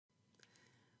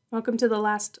Welcome to the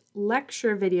last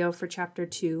lecture video for Chapter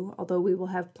 2, although we will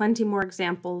have plenty more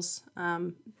examples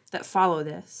that follow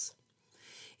this.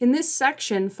 In this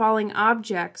section, Falling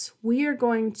Objects, we are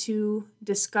going to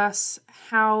discuss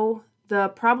how the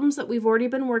problems that we've already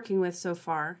been working with so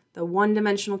far, the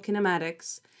one-dimensional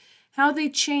kinematics, how they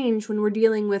change when we're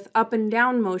dealing with up and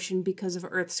down motion because of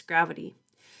Earth's gravity.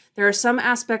 There are some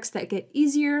aspects that get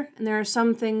easier, and there are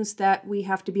some things that we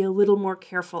have to be a little more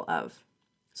careful of.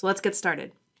 So let's get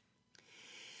started.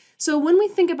 So when we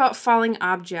think about falling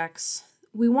objects,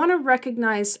 we want to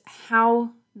recognize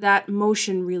how that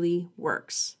motion really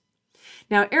works.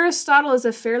 Now, Aristotle is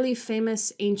a fairly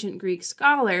famous ancient Greek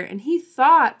scholar, and he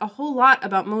thought a whole lot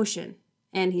about motion.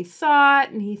 And he thought,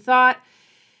 and he thought,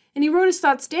 and he wrote his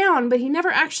thoughts down, but he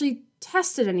never actually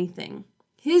tested anything.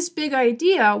 His big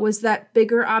idea was that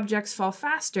bigger objects fall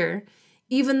faster,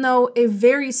 even though a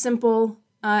very simple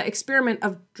experiment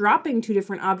of dropping two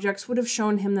different objects would have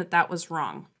shown him that that was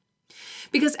wrong.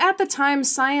 Because at the time,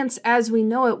 science as we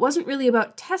know it wasn't really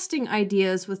about testing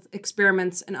ideas with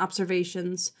experiments and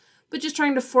observations, but just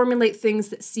trying to formulate things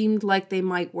that seemed like they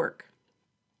might work.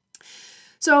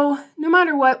 So no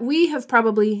matter what, we have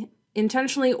probably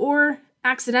intentionally or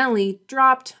accidentally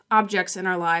dropped objects in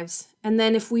our lives, and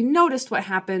then if we noticed what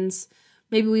happens,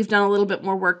 maybe we've done a little bit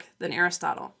more work than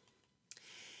Aristotle.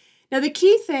 Now the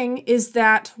key thing is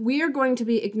that we are going to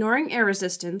be ignoring air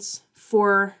resistance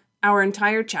for our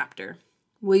entire chapter.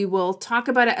 We will talk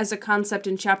about it as a concept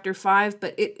in Chapter 5,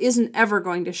 but it isn't ever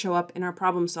going to show up in our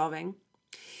problem solving.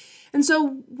 And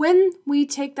so when we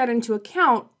take that into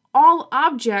account, all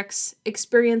objects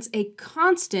experience a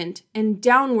constant and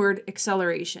downward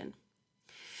acceleration.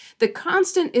 The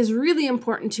constant is really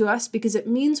important to us because it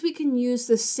means we can use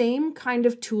the same kind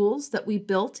of tools that we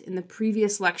built in the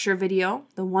previous lecture video,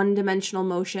 the one-dimensional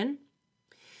motion.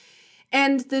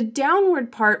 And the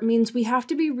downward part means we have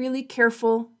to be really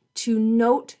careful to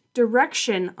note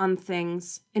direction on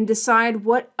things and decide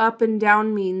what up and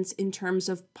down means in terms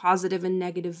of positive and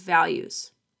negative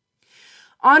values.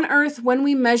 On Earth, when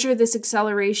we measure this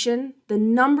acceleration, the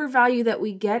number value that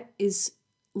we get is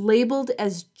labeled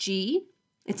as g.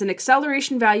 It's an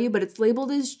acceleration value, but it's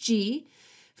labeled as g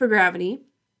for gravity,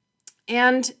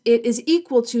 and it is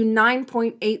equal to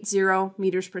 9.80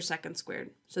 meters per second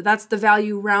squared. So that's the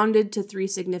value rounded to 3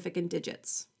 significant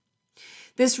digits.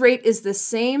 This rate is the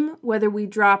same whether we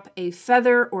drop a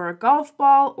feather or a golf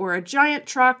ball or a giant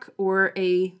truck or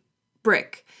a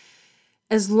brick,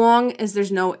 as long as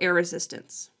there's no air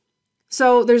resistance.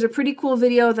 So there's a pretty cool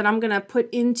video that I'm going to put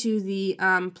into the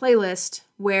playlist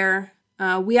where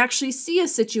we actually see a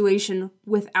situation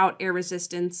without air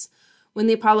resistance when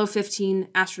the Apollo 15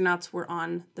 astronauts were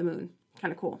on the moon.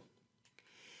 Kind of cool.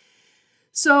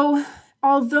 So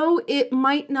although it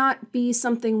might not be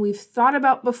something we've thought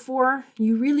about before,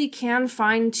 you really can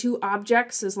find two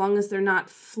objects, as long as they're not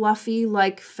fluffy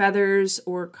like feathers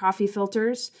or coffee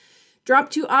filters. Drop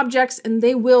two objects and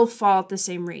they will fall at the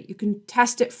same rate. You can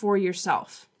test it for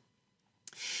yourself.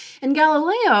 And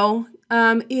Galileo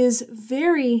is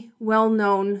very well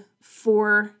known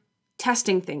for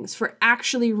testing things, for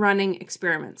actually running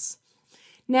experiments.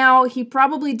 Now, he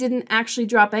probably didn't actually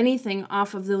drop anything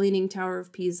off of the Leaning Tower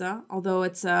of Pisa, although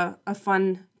it's a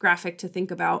fun graphic to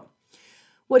think about.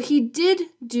 What he did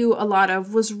do a lot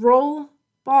of was roll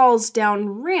balls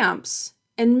down ramps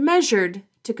and measured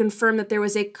to confirm that there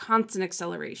was a constant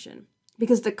acceleration,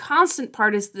 because the constant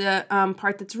part is the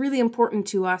part that's really important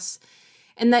to us,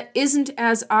 and that isn't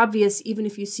as obvious even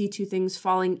if you see two things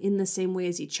falling in the same way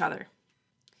as each other.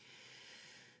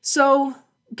 So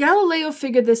Galileo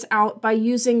figured this out by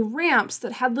using ramps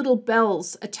that had little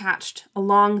bells attached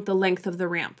along the length of the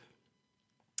ramp.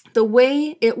 The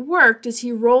way it worked is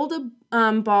he rolled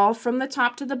a ball from the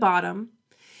top to the bottom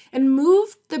and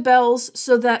moved the bells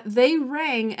so that they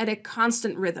rang at a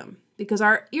constant rhythm, because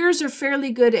our ears are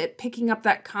fairly good at picking up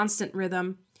that constant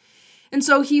rhythm. And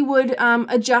so he would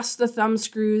adjust the thumb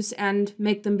screws and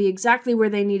make them be exactly where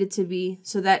they needed to be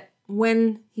so that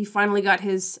when he finally got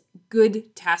his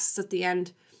good tests at the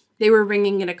end, they were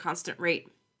ringing at a constant rate.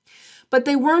 But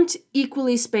they weren't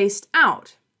equally spaced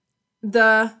out.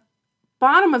 The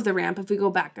bottom of the ramp, if we go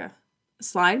back a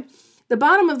slide, the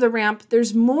bottom of the ramp,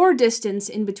 there's more distance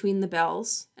in between the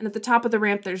bells, and at the top of the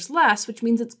ramp there's less, which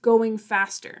means it's going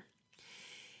faster.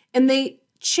 And they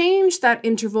changed that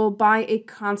interval by a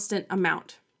constant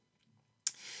amount.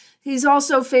 He's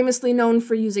also famously known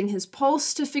for using his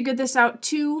pulse to figure this out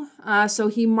too, so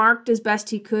he marked as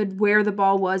best he could where the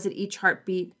ball was at each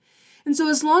heartbeat. And so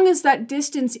as long as that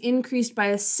distance increased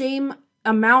by the same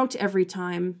amount every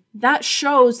time, that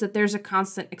shows that there's a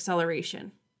constant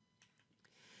acceleration.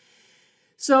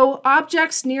 So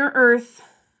objects near Earth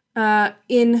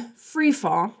in free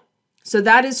fall, so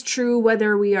that is true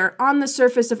whether we are on the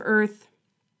surface of Earth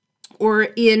or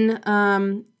in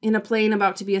a plane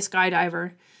about to be a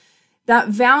skydiver, that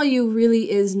value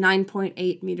really is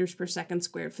 9.8 meters per second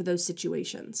squared for those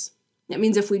situations. That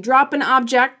means if we drop an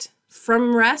object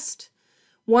from rest,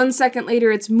 1 second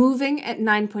later it's moving at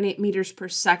 9.8 meters per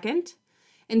second,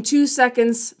 and 2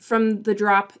 seconds from the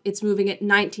drop it's moving at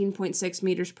 19.6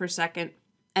 meters per second,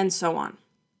 and so on.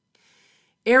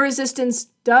 Air resistance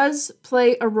does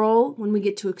play a role when we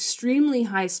get to extremely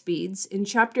high speeds. In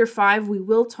Chapter 5, we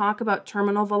will talk about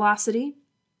terminal velocity.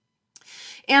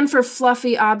 And for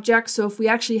fluffy objects, so if we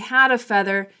actually had a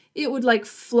feather, it would like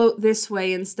float this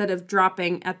way instead of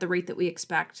dropping at the rate that we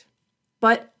expect.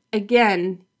 But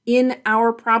again, in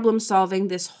our problem solving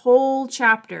this whole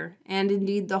chapter, and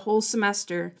indeed the whole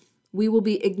semester, we will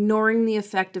be ignoring the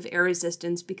effect of air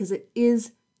resistance because it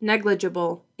is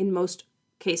negligible in most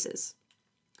cases.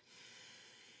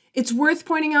 It's worth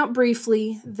pointing out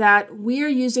briefly that we are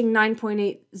using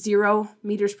 9.80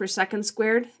 meters per second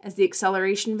squared as the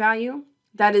acceleration value.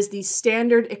 That is the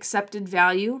standard accepted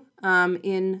value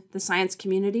in the science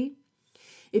community.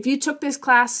 If you took this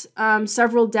class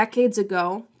several decades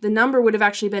ago, the number would have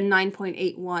actually been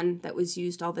 9.81 that was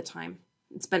used all the time.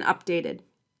 It's been updated.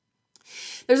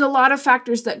 There's a lot of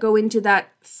factors that go into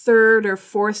that third or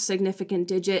fourth significant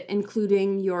digit,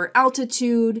 including your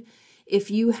altitude, if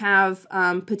you have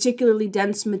particularly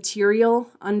dense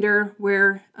material under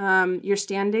where you're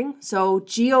standing. So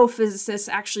geophysicists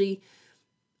actually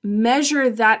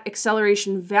measure that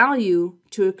acceleration value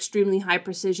to extremely high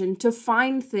precision to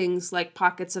find things like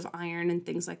pockets of iron and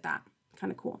things like that. Kind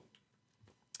of cool.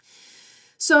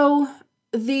 So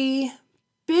the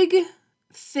big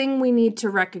thing we need to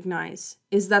recognize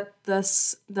is that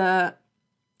the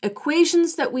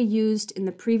equations that we used in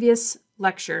the previous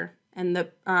lecture and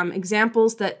the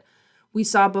examples that we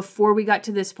saw before we got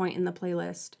to this point in the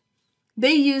playlist,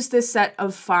 they use this set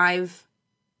of 5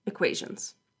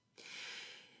 equations.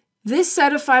 This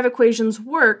set of 5 equations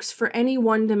works for any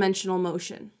one-dimensional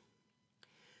motion.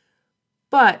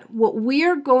 But what we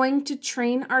are going to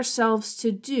train ourselves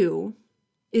to do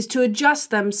is to adjust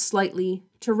them slightly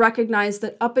to recognize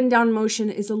that up and down motion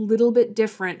is a little bit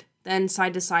different than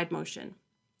side-to-side motion.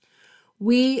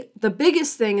 The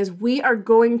biggest thing is we are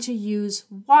going to use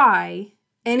y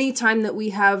anytime that we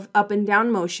have up and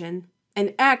down motion,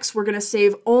 and x we're going to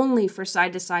save only for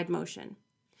side-to-side motion.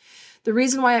 The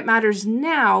reason why it matters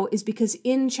now is because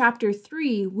in Chapter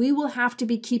 3, we will have to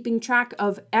be keeping track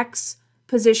of x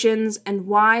positions and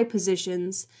y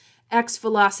positions, x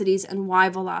velocities and y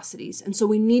velocities. And so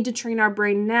we need to train our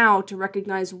brain now to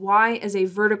recognize y as a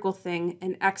vertical thing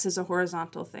and x as a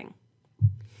horizontal thing.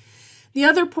 The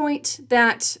other point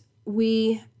that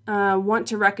we want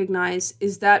to recognize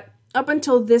is that up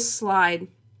until this slide,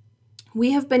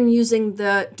 we have been using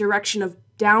the direction of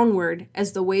downward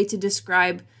as the way to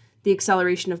describe the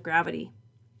acceleration of gravity.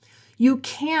 You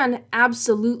can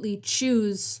absolutely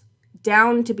choose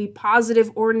down to be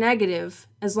positive or negative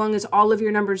as long as all of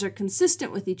your numbers are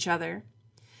consistent with each other.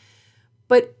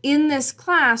 But in this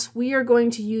class, we are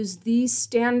going to use the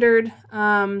standard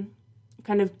kind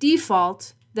of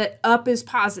default that up is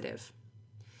positive.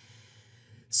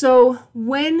 So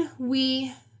when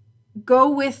we go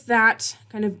with that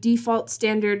kind of default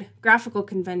standard graphical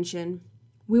convention,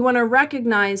 we want to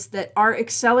recognize that our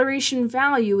acceleration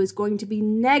value is going to be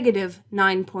negative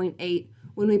 9.8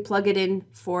 when we plug it in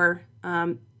for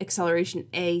acceleration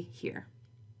A here.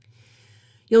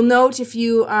 You'll note if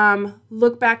you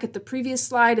look back at the previous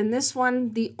slide and this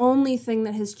one, the only thing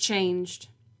that has changed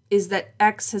is that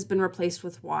x has been replaced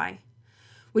with y,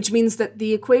 which means that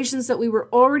the equations that we were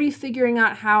already figuring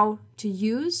out how to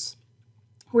use,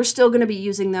 we're still going to be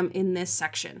using them in this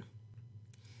section.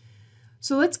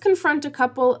 So let's confront a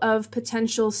couple of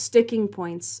potential sticking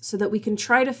points so that we can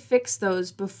try to fix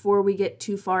those before we get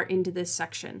too far into this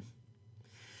section.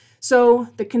 So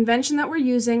the convention that we're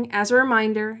using, as a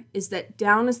reminder, is that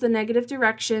down is the negative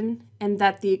direction and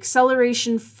that the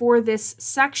acceleration for this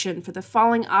section, for the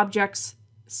falling objects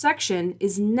section,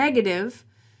 is negative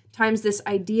times this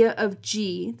idea of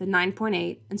g, the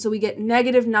 9.8, and so we get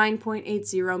negative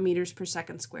 9.80 meters per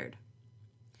second squared.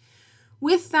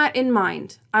 With that in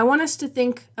mind, I want us to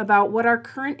think about what our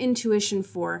current intuition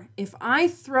for, if I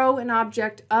throw an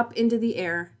object up into the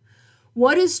air,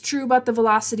 what is true about the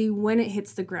velocity when it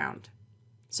hits the ground?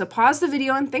 So pause the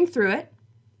video and think through it.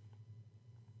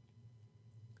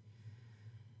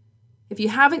 If you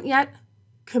haven't yet,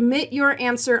 commit your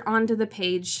answer onto the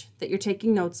page that you're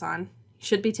taking notes on. You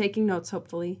should be taking notes,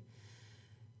 hopefully.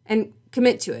 And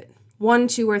commit to it. 1,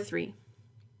 2, or 3.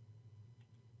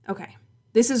 Okay,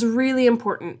 this is really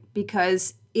important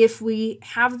because if we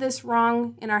have this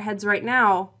wrong in our heads right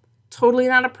now, totally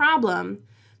not a problem,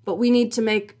 but we need to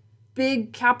make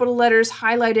big capital letters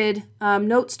highlighted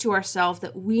notes to ourselves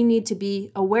that we need to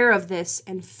be aware of this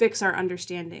and fix our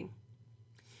understanding.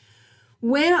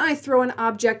 When I throw an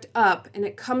object up and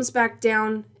it comes back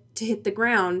down to hit the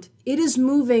ground, it is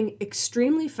moving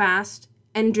extremely fast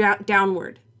and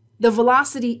downward. The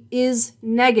velocity is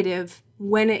negative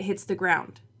when it hits the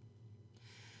ground.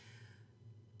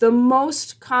 The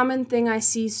most common thing I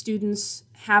see students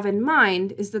have in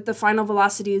mind is that the final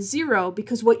velocity is 0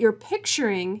 because what you're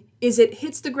picturing is it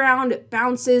hits the ground, it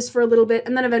bounces for a little bit,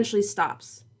 and then eventually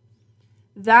stops.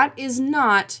 That is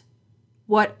not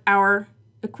what our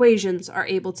equations are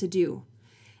able to do.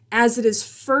 As it is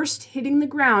first hitting the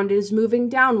ground, it is moving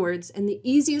downwards, and the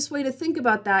easiest way to think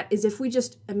about that is if we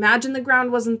just imagine the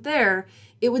ground wasn't there,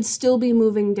 it would still be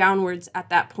moving downwards at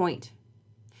that point.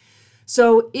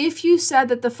 So if you said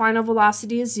that the final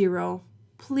velocity is 0,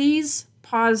 please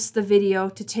pause the video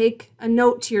to take a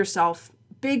note to yourself,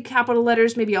 big capital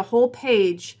letters, maybe a whole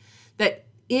page, that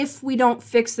if we don't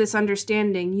fix this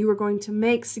understanding, you are going to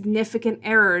make significant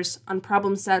errors on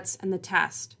problem sets and the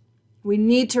test. We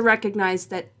need to recognize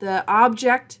that the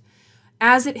object,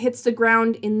 as it hits the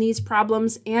ground in these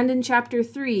problems and in chapter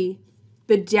 3,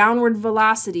 the downward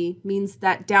velocity means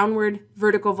that downward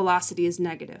vertical velocity is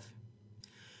negative.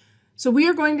 So we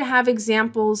are going to have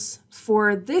examples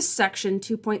for this section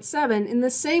 2.7 in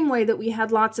the same way that we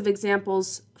had lots of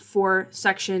examples for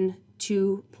section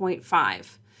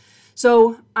 2.5.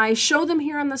 So I show them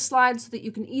here on the slide so that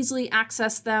you can easily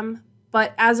access them,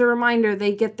 but as a reminder,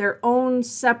 they get their own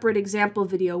separate example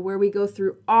video where we go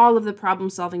through all of the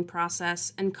problem-solving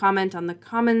process and comment on the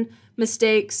common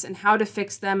mistakes and how to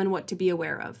fix them and what to be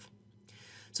aware of.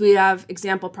 So we have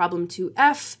example problem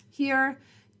 2F here,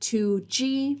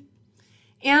 2G,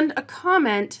 and a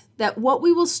comment that what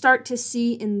we will start to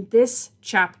see in this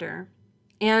chapter,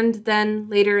 and then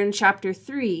later in chapter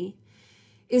 3,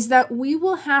 is that we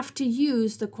will have to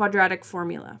use the quadratic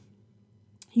formula.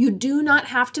 You do not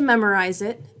have to memorize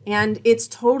it, and it's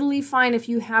totally fine if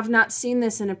you have not seen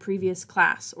this in a previous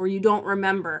class or you don't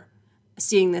remember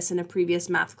seeing this in a previous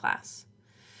math class.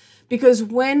 Because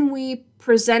when we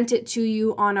present it to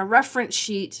you on a reference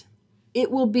sheet, it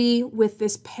will be with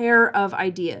this pair of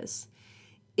ideas.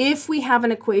 If we have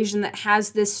an equation that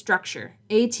has this structure,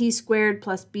 at squared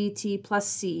plus bt plus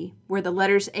c, where the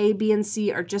letters a, b, and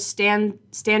c are just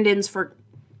stand-ins for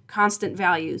constant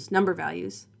values, number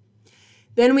values,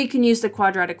 then we can use the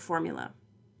quadratic formula.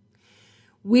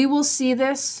 We will see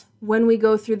this when we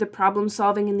go through the problem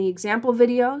solving in the example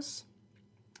videos.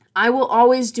 I will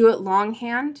always do it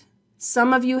longhand.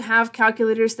 Some of you have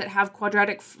calculators that have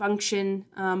quadratic function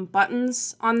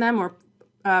buttons on them or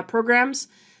programs.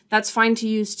 That's fine to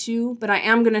use too, but I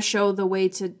am going to show the way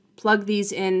to plug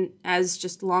these in as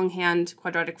just longhand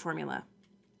quadratic formula.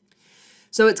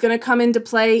 So it's going to come into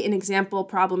play in example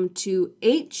problem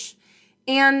 2H,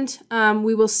 and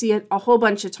we will see it a whole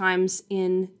bunch of times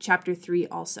in chapter 3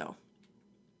 also.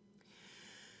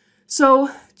 So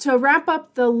to wrap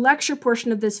up the lecture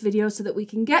portion of this video so that we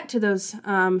can get to those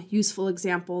useful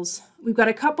examples, we've got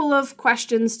a couple of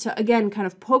questions to, again, kind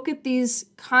of poke at these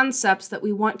concepts that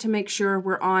we want to make sure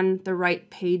we're on the right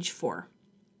page for.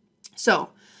 So,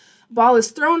 ball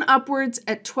is thrown upwards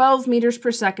at 12 meters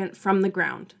per second from the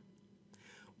ground.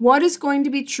 What is going to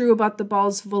be true about the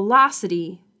ball's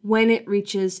velocity when it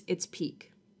reaches its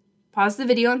peak? Pause the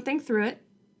video and think through it.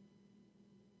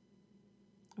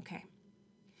 Okay.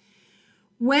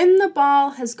 When the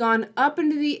ball has gone up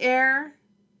into the air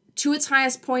to its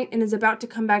highest point and is about to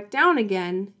come back down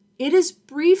again, it is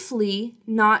briefly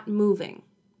not moving.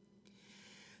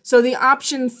 So the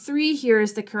option 3 here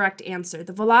is the correct answer.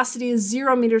 The velocity is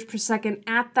 0 meters per second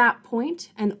at that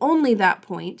point, and only that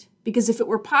point, because if it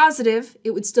were positive,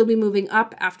 it would still be moving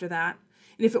up after that.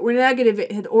 And if it were negative,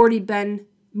 it had already been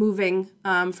moving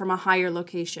from a higher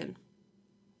location.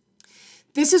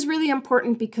 This is really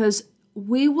important because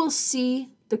we will see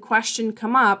the question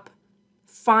come up,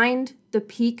 find the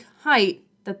peak height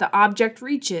that the object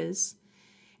reaches,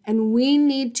 and we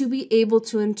need to be able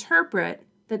to interpret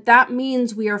that that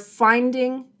means we are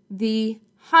finding the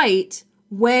height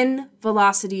when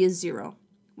velocity is 0.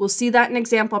 We'll see that in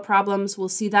example problems, we'll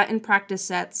see that in practice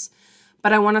sets,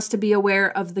 but I want us to be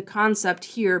aware of the concept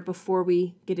here before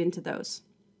we get into those.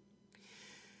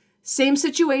 Same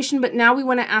situation, but now we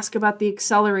want to ask about the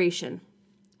acceleration.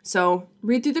 So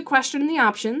read through the question and the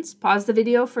options, pause the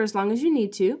video for as long as you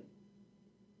need to.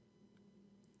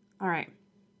 All right.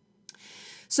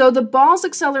 So the ball's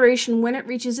acceleration when it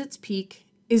reaches its peak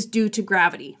is due to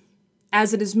gravity.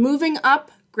 As it is moving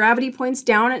up, gravity points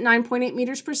down at 9.8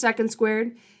 meters per second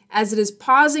squared. As it is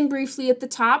pausing briefly at the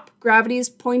top, gravity is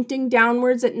pointing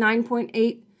downwards at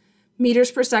 9.8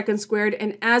 meters per second squared.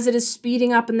 And as it is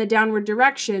speeding up in the downward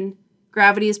direction,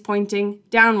 gravity is pointing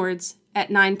downwards at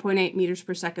 9.8 meters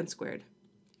per second squared.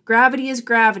 Gravity is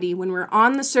gravity. When we're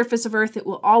on the surface of Earth, it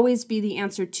will always be the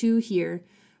answer 2 here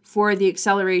for the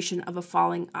acceleration of a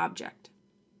falling object.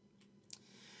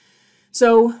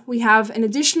 So we have an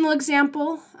additional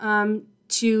example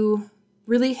to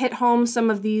really hit home some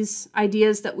of these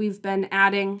ideas that we've been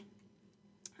adding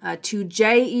to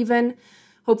J even.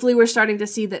 Hopefully we're starting to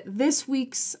see that this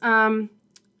week's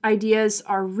ideas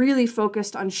are really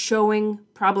focused on showing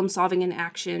problem solving in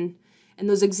action. And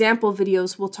those example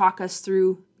videos will talk us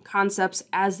through concepts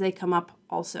as they come up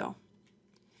also.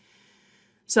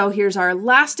 So here's our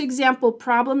last example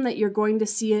problem that you're going to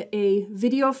see a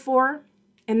video for,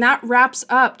 and that wraps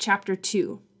up chapter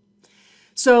 2.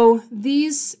 So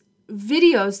these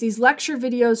videos, these lecture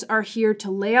videos are here to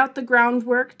lay out the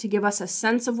groundwork, to give us a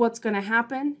sense of what's going to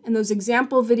happen, and those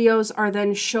example videos are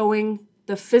then showing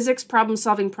the physics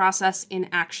problem-solving process in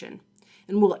action.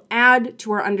 And we'll add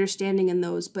to our understanding in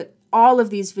those, but all of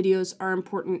these videos are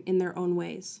important in their own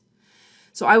ways.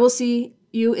 So I will see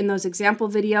you in those example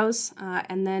videos,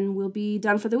 and then we'll be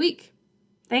done for the week.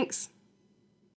 Thanks.